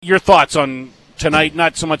Your thoughts on tonight,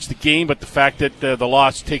 not so much the game, but the fact that the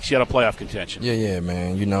loss takes you out of playoff contention? Yeah,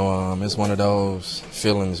 man. It's one of those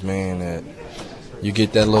feelings, man, that you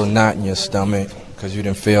get that little knot in your stomach because you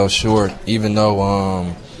didn't fell short, even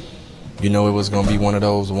though, it was going to be one of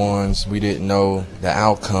those ones we didn't know the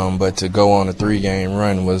outcome, but to go on a 3-game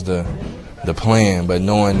run was the plan. But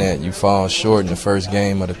knowing that you fall short in the first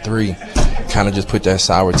game of the 3 kind of just put that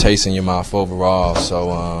sour taste in your mouth overall.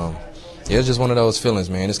 So, it's just one of those feelings,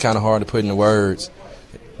 man. It's kind of hard to put into words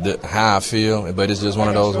how I feel, but it's just one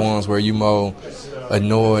of those ones where you more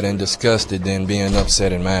annoyed and disgusted than being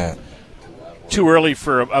upset and mad. Too early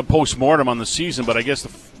for a post-mortem on the season, but I guess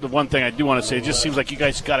the one thing I do want to say, it just seems like you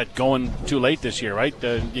guys got it going too late this year, right?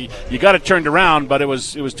 You got it turned around, but it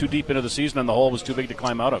was too deep into the season and the hole was too big to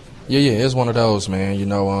climb out of. Yeah, it's one of those, man.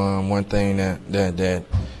 One thing that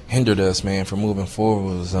hindered us, man, from moving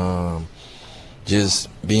forward was just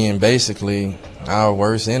being basically our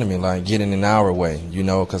worst enemy, like getting in our way,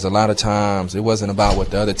 because a lot of times it wasn't about what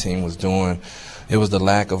the other team was doing. It was the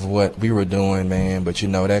lack of what we were doing, man. But,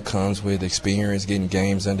 that comes with experience, getting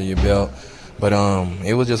games under your belt. But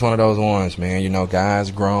it was just one of those ones, man. Guys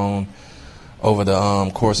grown over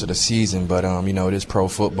the course of the season. But, this pro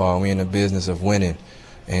football, we're in the business of winning,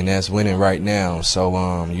 and that's winning right now. So,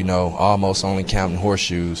 almost only counting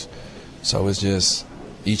horseshoes. So it's just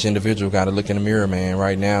each individual got to look in the mirror, man.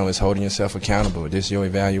 Right now it's holding yourself accountable. This is your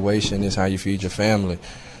evaluation. This is how you feed your family.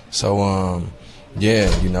 So,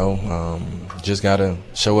 just got to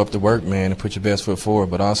show up to work, man, and put your best foot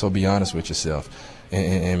forward, but also be honest with yourself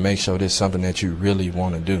and make sure this is something that you really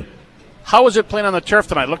want to do. How was it playing on the turf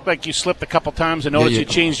tonight? Looked like you slipped a couple times. I noticed you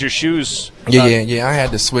changed your shoes. Yeah. I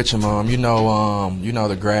had to switch them.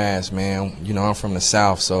 The grass, man. I'm from the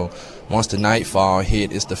South, so once the nightfall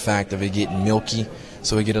hit, it's the fact of it getting milky,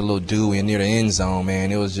 so it get a little dewy. And near the end zone,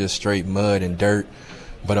 man, it was just straight mud and dirt.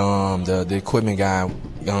 But the equipment guy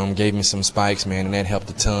gave me some spikes, man, and that helped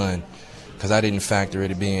a ton because I didn't factor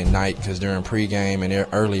it being night because during pregame and their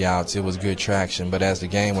early outs, it was good traction. But as the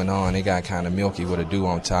game went on, it got kind of milky with a dew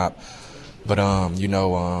on top. But,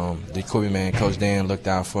 the equipment man, Coach Dan, looked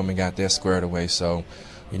out for me, got that squared away. So,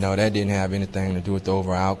 that didn't have anything to do with the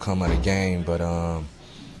overall outcome of the game. But,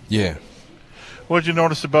 yeah. What did you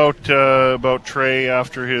notice about Trey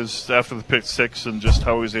after the pick 6 and just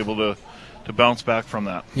how he was able to bounce back from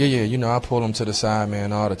that? Yeah, I pull him to the side,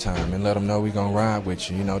 man, all the time and let him know we're going to ride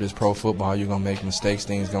with you. This pro football, you're going to make mistakes,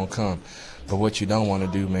 things going to come. But what you don't want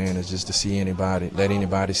to do, man, is just to let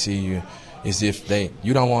anybody see you as if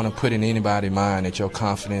you don't want to put in anybody's mind that your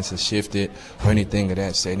confidence has shifted or anything of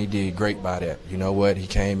that sort. And he did great by that. You know what? He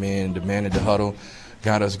came in, demanded the huddle,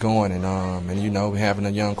 got us going. And having a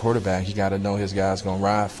young quarterback, he got to know his guy's going to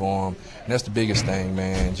ride for him. And that's the biggest thing,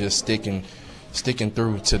 man, just sticking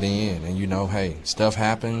through to the end. And, hey, stuff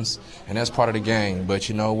happens, and that's part of the game. But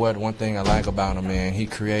you know what? One thing I like about him, man, he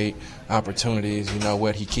create opportunities.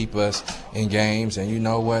 He keep us in games. And you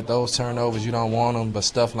know what? Those turnovers, you don't want them, but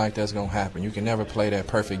stuff like that's going to happen. You can never play that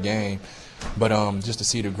perfect game. But just to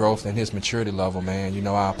see the growth in his maturity level, man,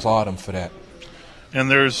 I applaud him for that. And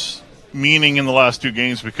there's meaning in the last 2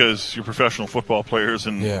 games because you're professional football players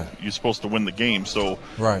and you're supposed to win the game. So,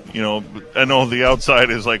 right. I know the outside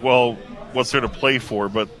is like, well, what's there to play for?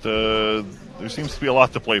 But there seems to be a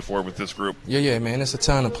lot to play for with this group. Yeah, man, it's a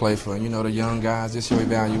ton to play for. The young guys, it's your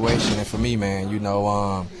evaluation. And for me, man,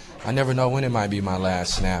 I never know when it might be my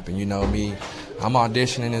last snap. And me, I'm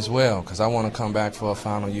auditioning as well because I want to come back for a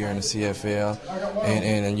final year in the CFL.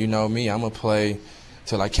 And me, I'm going to play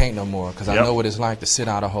till I can't no more because I know what it's like to sit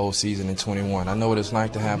out a whole season in 21. I know what it's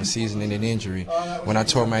like to have a season-ending injury when I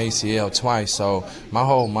tore my ACL twice. So my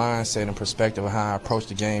whole mindset and perspective of how I approach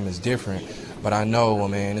the game is different. But I know,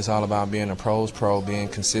 man, it's all about being a pro's pro, being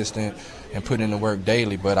consistent, and putting in the work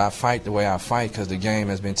daily. But I fight the way I fight because the game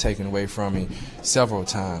has been taken away from me several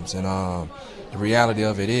times. And the reality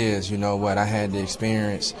of it is, I had the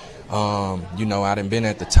experience. I done been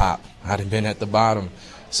at the top. I done been at the bottom.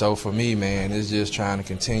 So for me, man, it's just trying to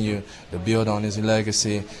continue to build on his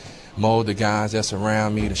legacy, mold the guys that's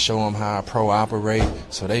around me to show them how a pro operate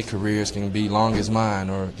so their careers can be long as mine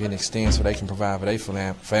or get extended so they can provide for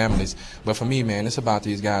their families. But for me, man, it's about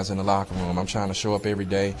these guys in the locker room. I'm trying to show up every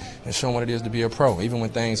day and show them what it is to be a pro. Even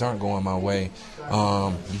when things aren't going my way,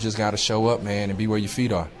 you just got to show up, man, and be where your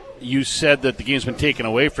feet are. You said that the game's been taken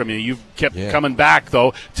away from you. You've kept coming back,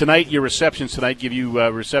 though. Tonight, your receptions tonight give you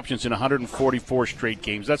receptions in 144 straight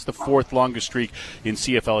games. That's the 4th longest streak in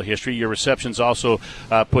CFL history. Your receptions also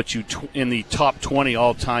put you in the top 20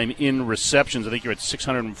 all-time in receptions. I think you're at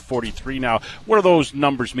 643 now. What do those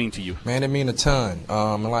numbers mean to you? Man, it mean a ton.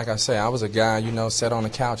 And like I say, I was a guy, sat on the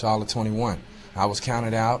couch all of 21. I was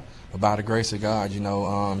counted out, but by the grace of God,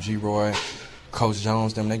 G-Roy, Coach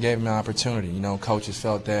Jones, they gave me an opportunity. Coaches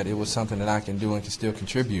felt that it was something that I can do and can still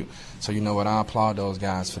contribute. So you know what, I applaud those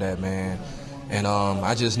guys for that, man. And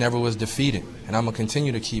I just never was defeated, and I'm going to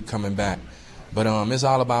continue to keep coming back. But it's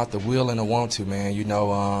all about the will and the want to, man.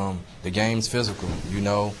 The game's physical,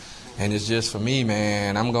 and it's just for me,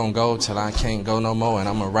 man, I'm going to go till I can't go no more, and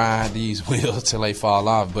I'm going to ride these wheels till they fall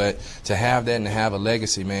off. But to have that and to have a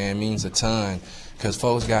legacy, man, means a ton, because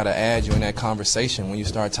folks got to add you in that conversation when you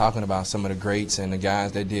start talking about some of the greats and the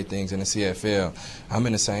guys that did things in the CFL. I'm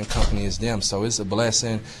in the same company as them, so it's a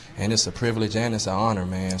blessing, and it's a privilege, and it's an honor,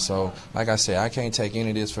 man. So, like I said, I can't take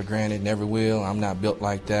any of this for granted, never will. I'm not built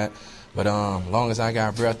like that. But long as I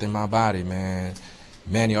got breath in my body, man,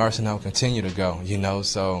 Manny Arceneaux continue to go,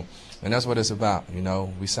 so, and that's what it's about,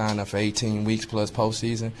 We signed up for 18 weeks plus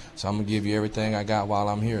postseason, so I'm going to give you everything I got while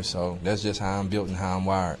I'm here. So that's just how I'm built and how I'm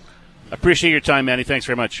wired. Appreciate your time, Manny. Thanks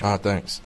very much. Thanks.